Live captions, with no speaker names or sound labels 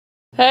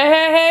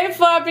Hey,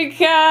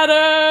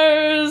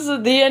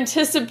 Floppycatters! The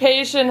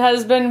anticipation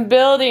has been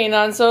building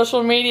on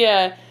social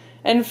media,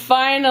 and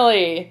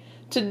finally,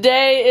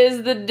 today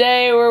is the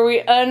day where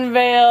we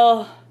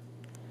unveil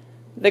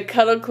the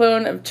Cuddle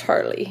clone of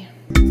Charlie.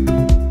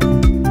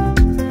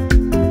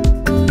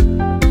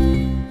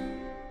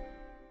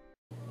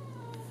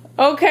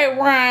 Okay,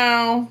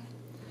 wow.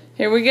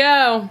 Here we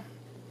go.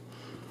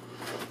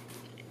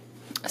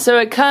 So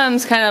it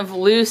comes kind of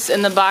loose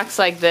in the box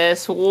like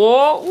this. Whoa,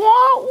 whoa,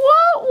 whoa,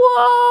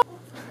 whoa.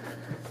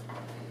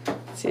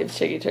 Let's see if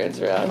Chiggy turns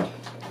around.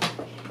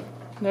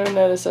 No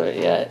notice of it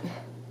yet.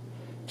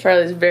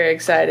 Charlie's very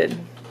excited.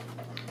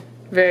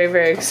 Very,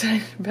 very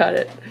excited about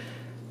it.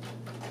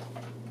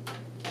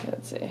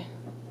 Let's see.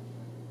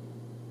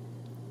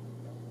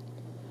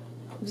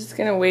 I'm just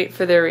gonna wait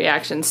for their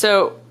reaction.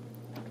 So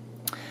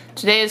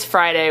today is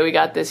Friday. We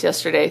got this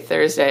yesterday,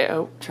 Thursday.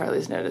 Oh,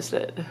 Charlie's noticed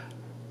it.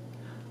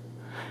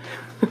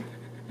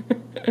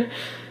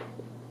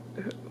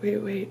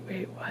 Wait,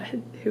 what?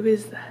 Who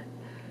is that?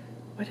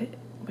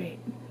 Wait,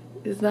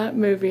 is that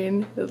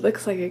moving? It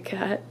looks like a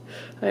cat.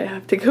 I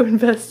have to go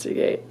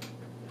investigate.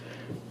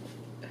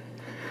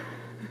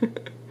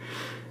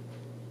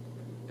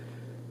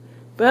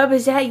 Bub,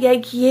 is that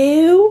like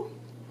you?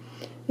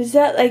 Is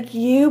that like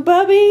you,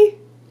 Bubby?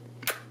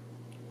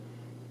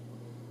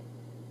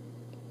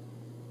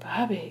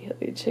 Bobby,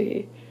 look at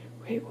Chiggy.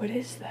 Wait, what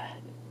is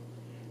that?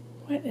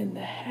 What in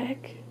the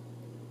heck?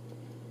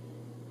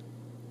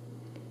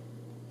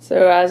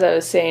 So as I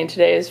was saying,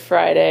 today is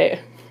Friday,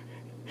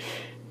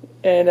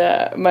 and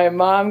my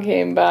mom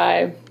came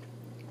by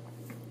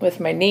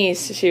with my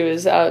niece. She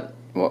was out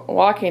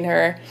walking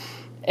her,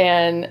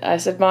 and I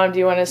said, Mom, do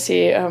you want to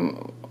see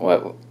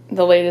what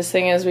the latest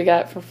thing is we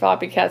got for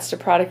Floppycats to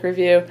product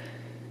review?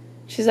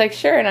 She's like,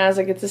 sure. And I was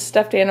like, it's a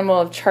stuffed animal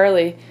of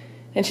Charlie.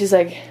 And she's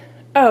like,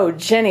 oh,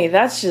 Jenny,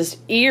 that's just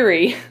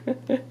eerie.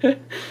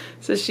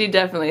 So she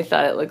definitely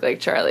thought it looked like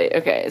Charlie.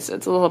 Okay, so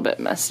it's a little bit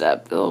messed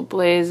up. The little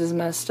blaze is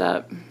messed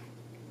up.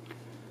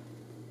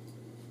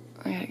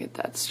 I gotta get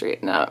that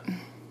straightened out.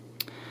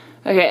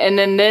 Okay, and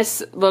then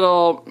this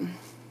little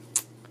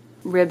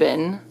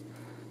ribbon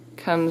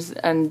comes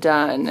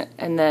undone,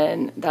 and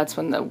then that's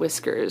when the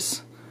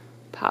whiskers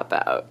pop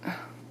out. I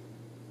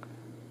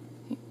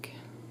think.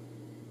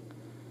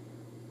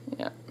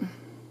 Yeah.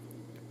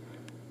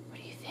 What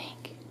do you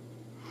think?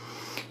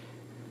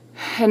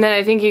 And then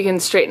I think you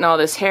can straighten all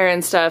this hair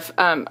and stuff.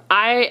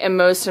 I am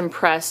most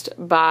impressed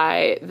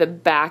by the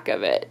back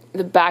of it.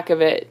 The back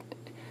of it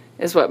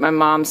is what my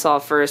mom saw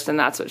first, and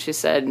that's what she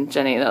said.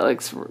 Jenny,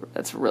 that's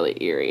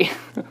really eerie.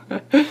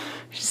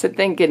 She said,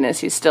 thank goodness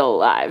he's still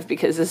alive,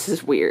 because this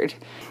is weird.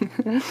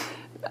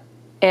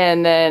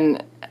 And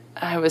then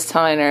I was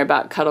telling her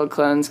about Cuddle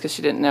clones, because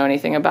she didn't know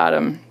anything about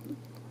them.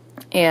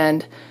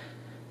 And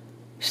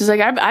she's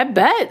like, I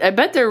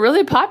bet they're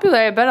really popular.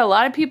 I bet a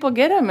lot of people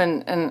get them.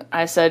 And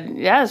I said,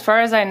 yeah, as far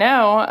as I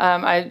know.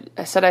 I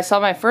said I saw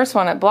my first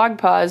one at Blog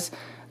Pause.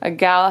 A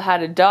gal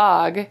had a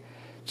dog.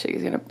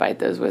 Chiggy's gonna bite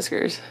those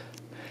whiskers.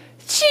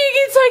 Chiggy,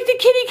 it's like the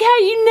kitty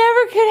cat you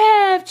never could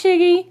have,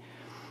 Chiggy.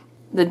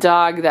 The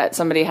dog that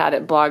somebody had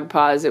at Blog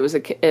Pause, it was a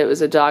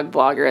dog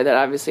blogger that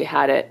obviously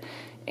had it,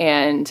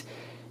 and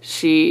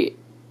she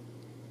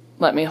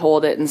let me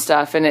hold it and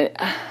stuff, and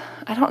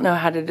I don't know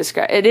how to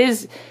describe it.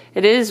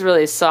 It is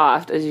really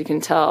soft, as you can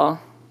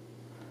tell.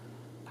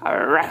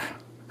 I'm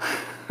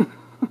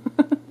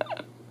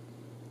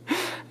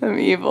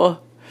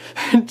evil.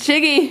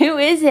 Chiggy, who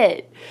is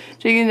it?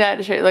 Chiggy's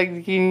not sure.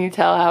 Like, can you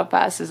tell how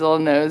fast his little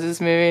nose is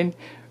moving?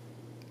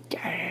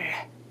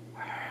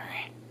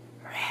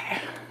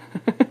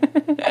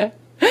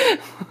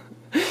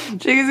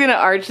 Chiggy's gonna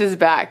arch his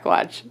back.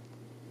 Watch.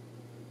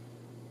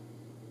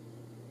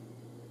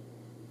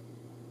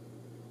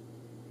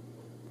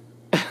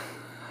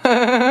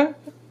 Chiggy,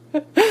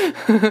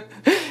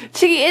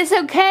 it's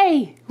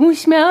okay. Can we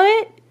smell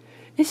it?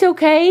 It's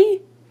okay.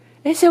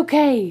 It's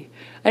okay.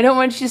 I don't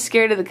want you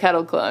scared of the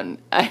Cuddle clone.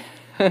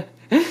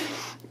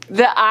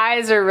 The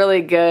eyes are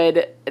really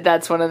good.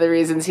 That's one of the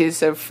reasons he's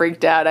so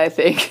freaked out, I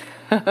think.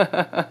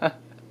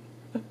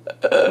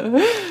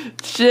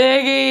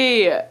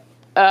 Chiggy!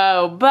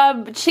 Oh,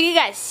 Bub, Chiggy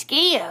got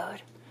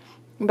scared.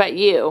 What about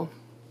you?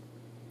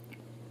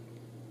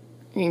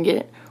 You can get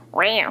it?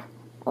 Ram.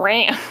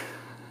 Ram.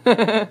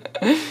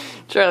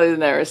 Charlie's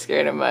never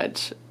scared of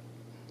much.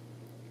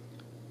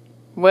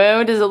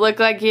 Whoa, does it look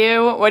like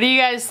you? What do you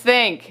guys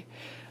think?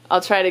 I'll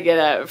try to get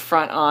a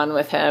front on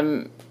with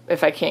him.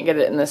 If I can't get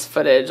it in this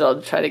footage,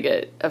 I'll try to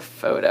get a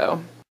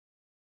photo.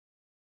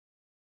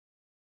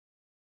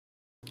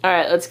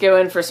 Alright, let's go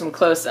in for some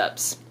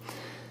close-ups.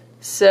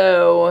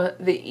 So,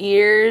 the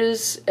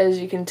ears, as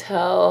you can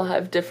tell,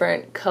 have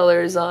different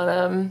colors on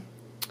them.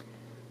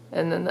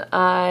 And then the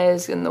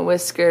eyes and the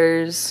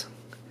whiskers.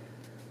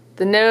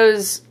 The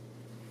nose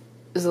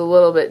is a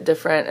little bit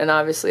different, and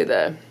obviously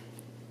the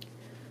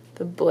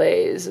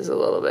blaze is a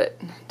little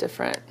bit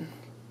different.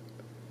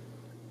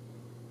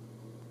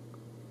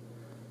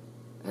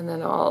 And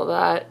then all of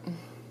that.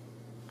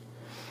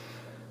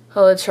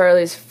 all of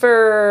Charlie's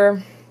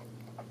fur,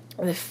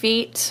 the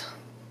feet.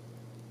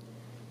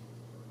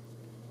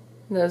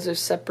 Those are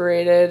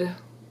separated.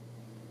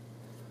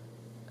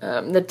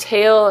 The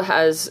tail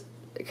has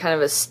kind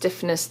of a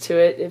stiffness to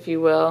it, if you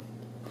will.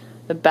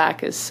 The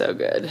back is so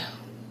good.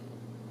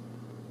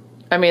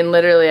 I mean,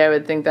 literally, I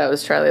would think that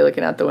was Charlie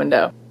looking out the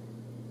window.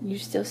 You're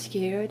still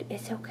scared?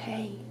 It's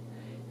okay.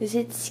 Is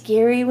it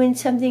scary when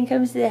something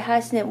comes to the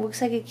house and it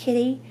looks like a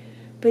kitty,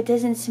 but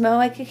doesn't smell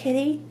like a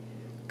kitty?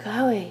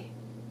 Golly,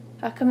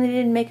 how come they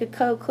didn't make a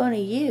cuddle clone of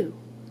you?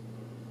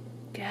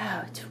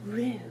 God, it's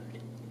rude.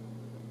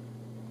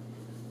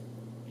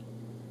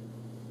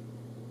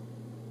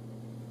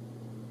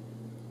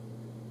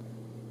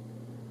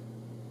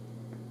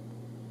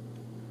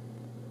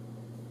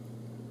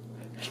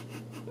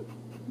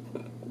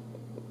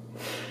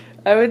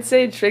 I would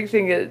say Trigg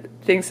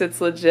thinks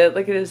it's legit.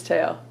 Look at his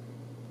tail.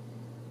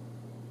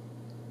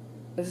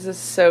 This is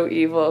so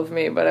evil of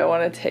me, but I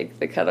want to take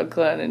the cuddle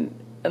clone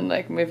and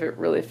like move it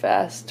really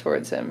fast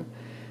towards him.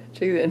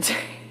 Trigg,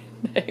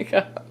 there you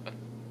go.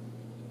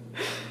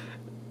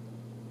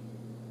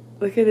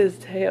 Look at his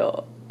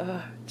tail.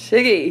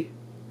 Chiggy.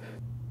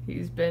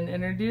 He's been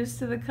introduced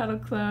to the cuddle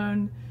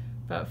clone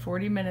about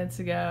 40 minutes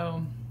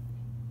ago.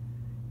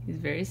 He's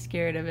very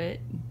scared of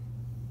it.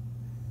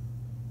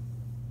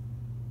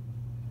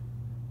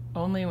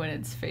 Only when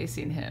it's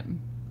facing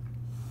him.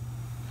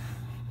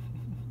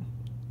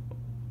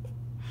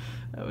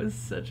 That was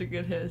such a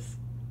good hiss.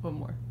 One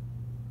more.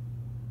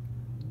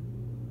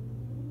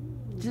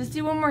 Just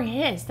do one more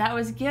hiss. That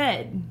was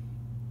good.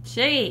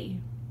 Shiggy.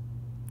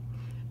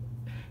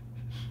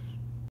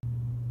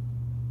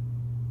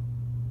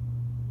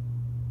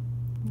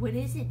 What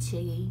is it,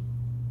 Chiggy?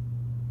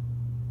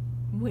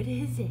 What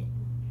is it?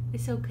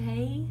 It's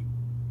okay?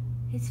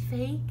 It's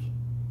fake?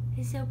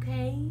 It's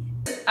okay?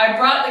 I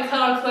brought the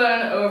cuddle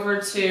clone over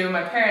to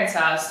my parents'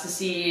 house to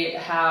see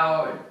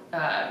how,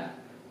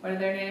 what are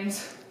their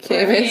names?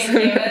 Camus.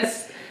 And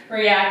Camus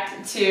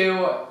react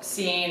to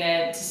seeing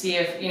it, to see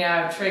if, you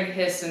know, Trigg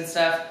hiss and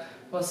stuff.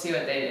 We'll see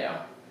what they do.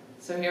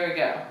 So here we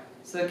go.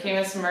 So the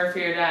Camus and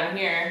Murphy are down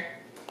here,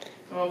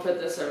 and we'll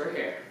put this over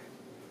here.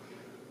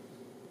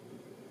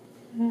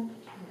 Oh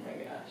my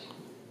gosh.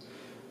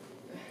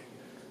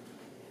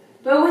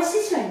 Bo, what's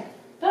this one?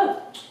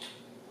 Bo.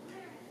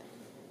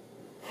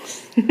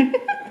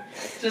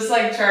 Just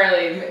like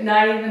Charlie,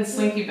 not even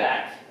slinky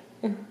back.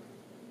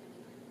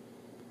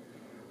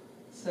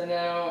 So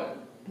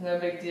no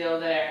big deal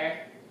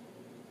there.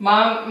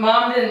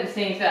 Mom didn't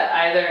think that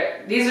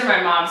either. These are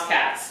my mom's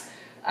cats,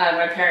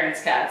 my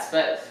parents' cats,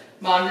 but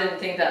Mom didn't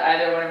think that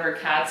either one of her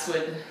cats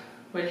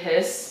would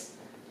hiss,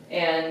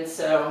 and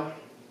so.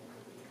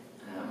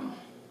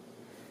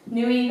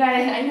 Nui, you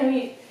gotta. I know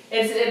you.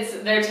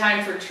 It's their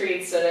time for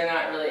treats, so they're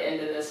not really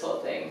into this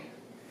whole thing.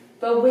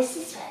 Bo, what's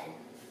this one?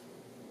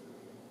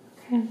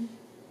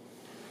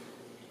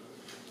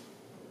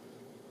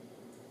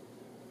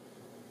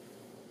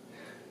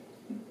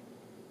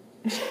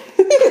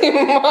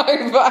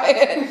 Marked by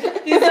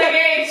it. He's like,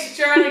 hey, it's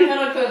Charlie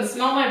Cuddle Clone,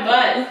 smell my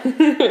butt.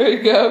 There we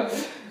go.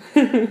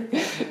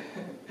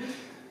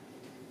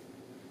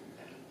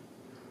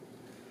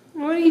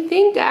 What do you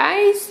think,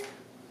 guys?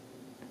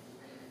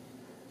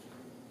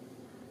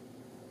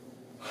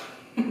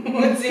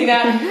 See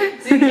now,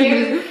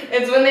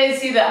 it's when they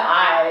see the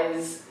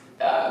eyes,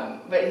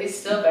 but he's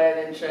still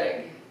better than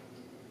Trigg.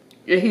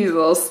 Yeah, he's a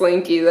little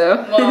slinky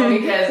though. Well,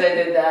 because I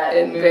did that.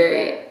 And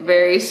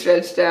very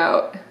stretched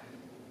out.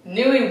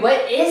 Nui,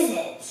 what is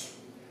it?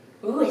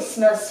 Ooh, it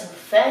smells so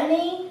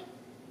funny.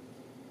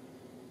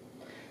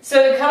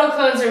 So the cuddle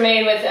clones are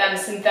made with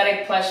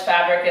synthetic plush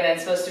fabric, and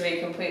it's supposed to be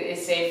completely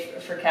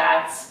safe for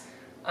cats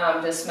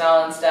to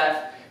smell and stuff.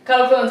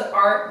 Cuddle clones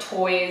aren't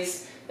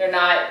toys. They're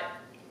not.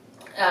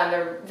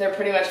 They're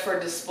pretty much for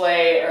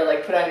display or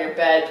like put on your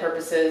bed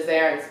purposes. They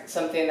aren't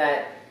something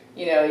that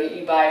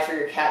you buy for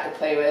your cat to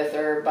play with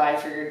or buy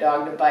for your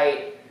dog to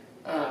bite.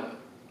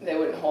 They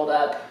wouldn't hold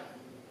up.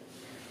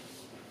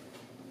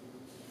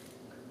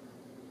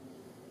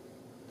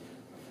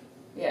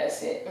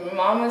 Yes,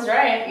 Mom was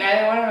right.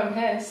 Neither one of them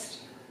hissed.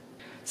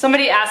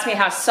 Somebody asked me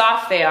how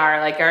soft they are.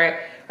 Like, are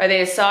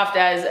they as soft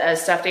as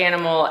a stuffed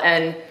animal?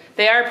 And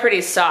they are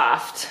pretty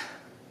soft,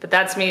 but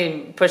that's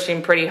me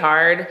pushing pretty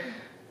hard.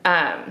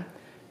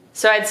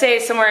 So I'd say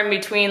somewhere in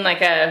between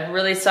like a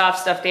really soft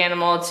stuffed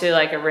animal to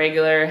like a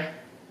regular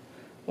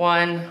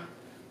one.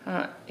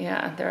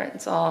 Yeah, there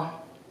it's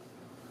all.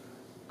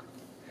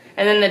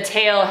 And then the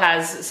tail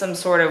has some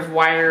sort of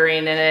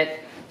wiring in it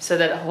so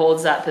that it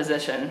holds that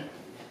position.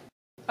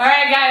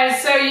 Alright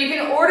guys, so you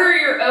can order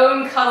your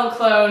own cuddle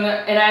clone,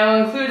 and I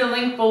will include a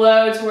link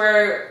below to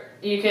where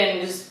you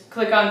can just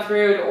click on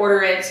through to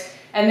order it.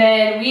 And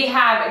then we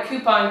have a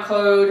coupon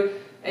code.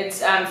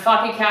 It's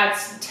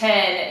FLOPPYCATS10,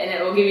 and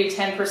it will give you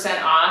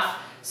 10% off.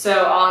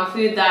 So I'll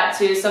include that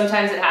too.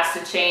 Sometimes it has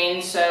to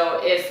change,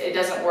 so if it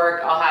doesn't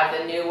work, I'll have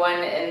the new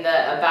one in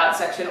the About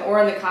section or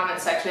in the comment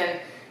section.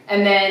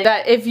 And then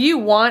that if you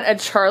want a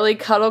Charlie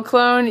Cuddle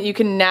clone, you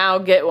can now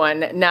get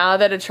one. Now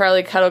that a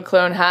Charlie Cuddle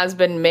clone has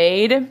been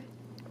made,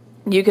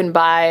 You can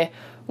buy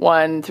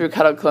one through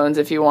Cuddle Clones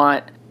if you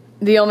want.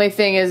 The only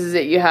thing is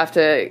that you have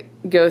to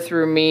go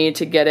through me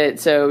to get it,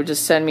 so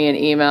just send me an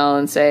email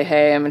and say,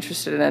 hey, I'm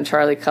interested in a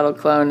Charlie Cuddle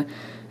Clone,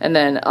 and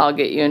then I'll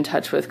get you in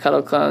touch with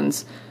Cuddle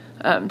Clones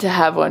to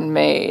have one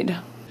made.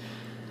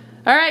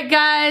 Alright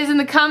guys, in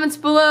the comments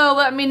below,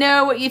 let me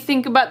know what you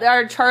think about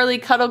our Charlie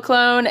Cuddle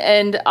Clone,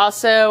 and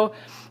also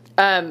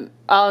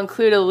I'll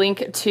include a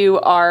link to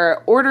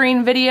our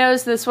ordering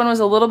videos. This one was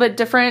a little bit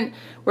different,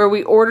 where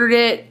we ordered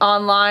it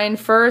online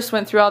first,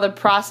 went through all the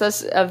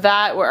process of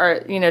that,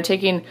 where, you know,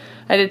 I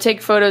had to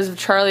take photos of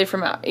Charlie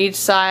from each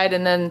side,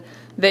 and then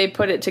they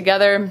put it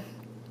together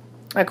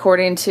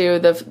according to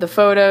the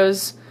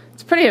photos.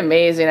 It's pretty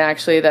amazing,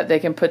 actually, that they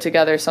can put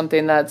together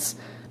something that's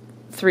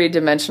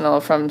three-dimensional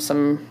from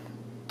some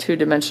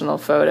two-dimensional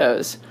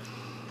photos.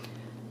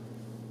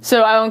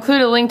 So I'll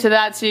include a link to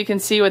that so you can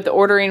see what the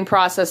ordering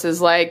process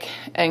is like,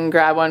 and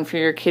grab one for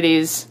your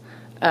kitties,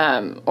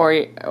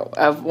 or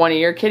of one of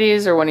your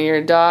kitties or one of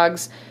your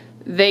dogs.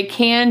 They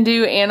can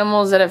do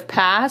animals that have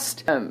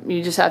passed.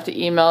 You just have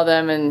to email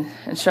them and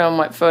show them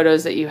what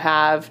photos that you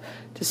have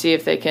to see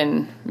if they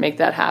can make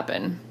that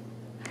happen.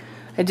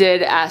 I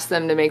did ask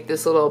them to make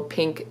this little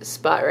pink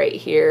spot right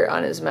here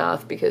on his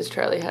mouth because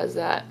Charlie has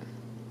that.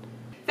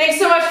 Thanks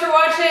so much for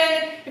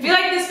watching. If you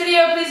like this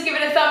video, please give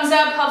it a thumbs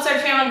up. Helps our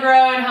channel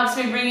grow and helps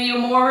me bring you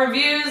more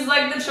reviews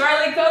like the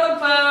Charlie Cuddle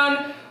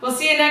Clone. We'll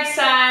see you next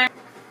time.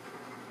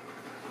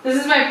 This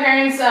is my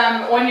parents'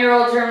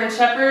 1-year-old German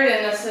Shepherd,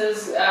 and this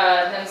is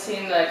them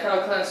seeing the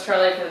Cuddle Clone's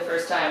Charlie for the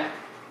first time.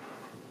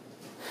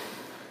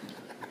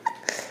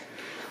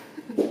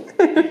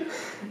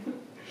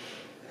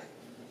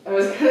 I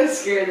was kind of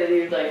scared that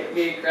he'd like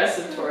be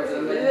aggressive towards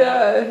him. But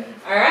yeah.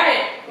 All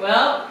right.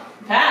 Well,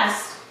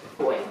 passed.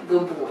 Boy,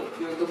 good boy.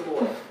 You're a good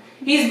boy.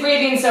 He's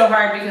breathing so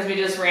hard because we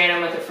just ran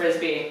him with a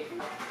frisbee.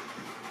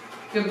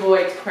 Good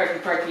boy, Parky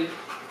Parky.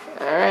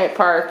 All right,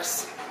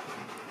 Parks.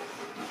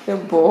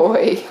 Good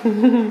boy.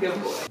 Good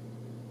boy.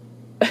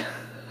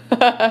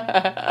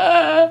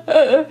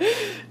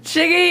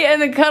 Chiggy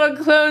and the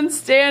Cuddle Clone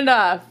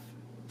standoff.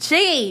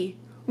 Chiggy,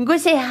 I'm gonna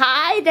say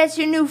hi. That's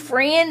your new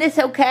friend. It's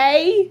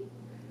okay.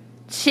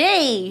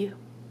 Chiggy.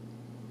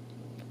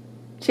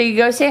 Chiggy,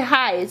 go say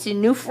hi. It's your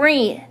new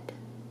friend.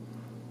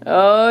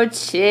 Oh,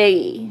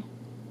 Chiggy.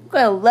 I'm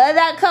gonna love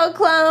that Cuddle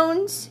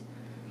Clones.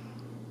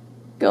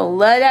 Gonna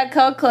love that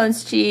Cuddle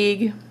Clones,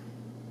 Chig.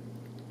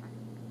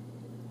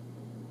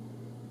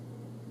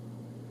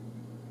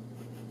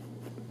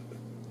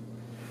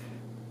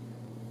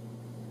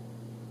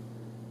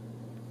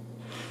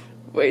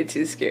 Way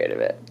too scared of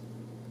it.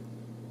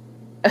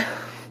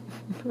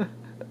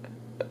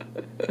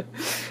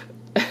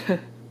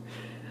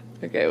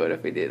 Okay, what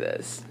if we do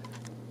this?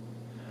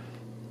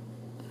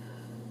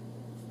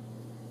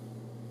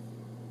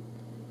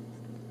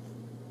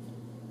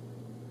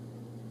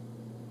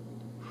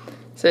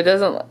 So it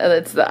doesn't,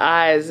 it's the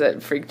eyes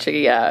that freak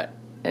Chiggy out.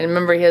 And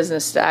remember, he has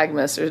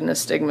nystagmus or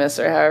nystagmus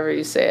or however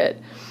you say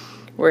it,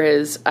 where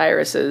his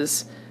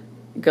irises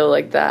go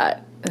like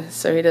that.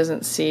 So he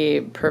doesn't see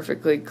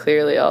perfectly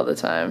clearly all the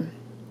time.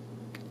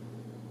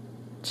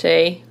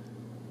 Chig,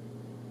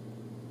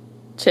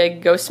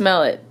 go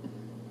smell it.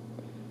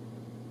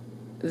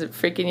 Is it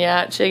freaking you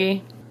out,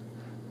 Chiggy?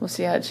 We'll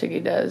see how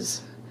Chiggy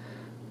does.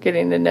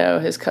 Getting to know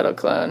his Cuddle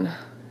Clone.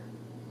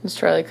 His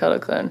Charlie Cuddle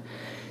Clone.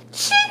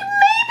 Chig,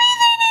 maybe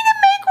they need to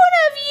make one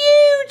of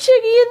you,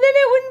 Chiggy, and then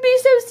it wouldn't be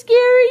so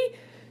scary.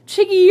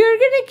 Chiggy, you're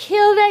gonna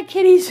kill that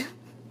kitty's...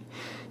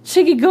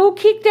 Chiggy, go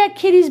kick that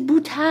kitty's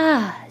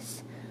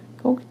bootas.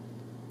 Go,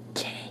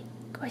 Chiggy,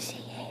 go see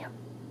him.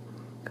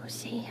 Go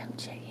see him,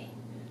 Chiggy.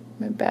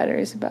 My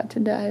battery's about to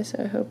die,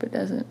 so I hope it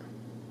doesn't.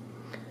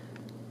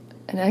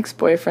 An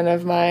ex-boyfriend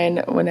of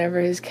mine,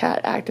 whenever his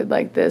cat acted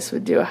like this,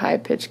 would do a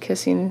high-pitched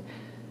kissing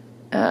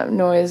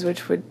noise,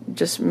 which would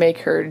just make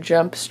her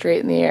jump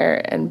straight in the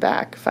air and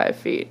back 5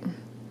 feet.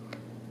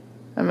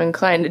 I'm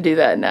inclined to do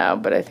that now,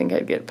 but I think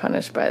I'd get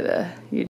punished by the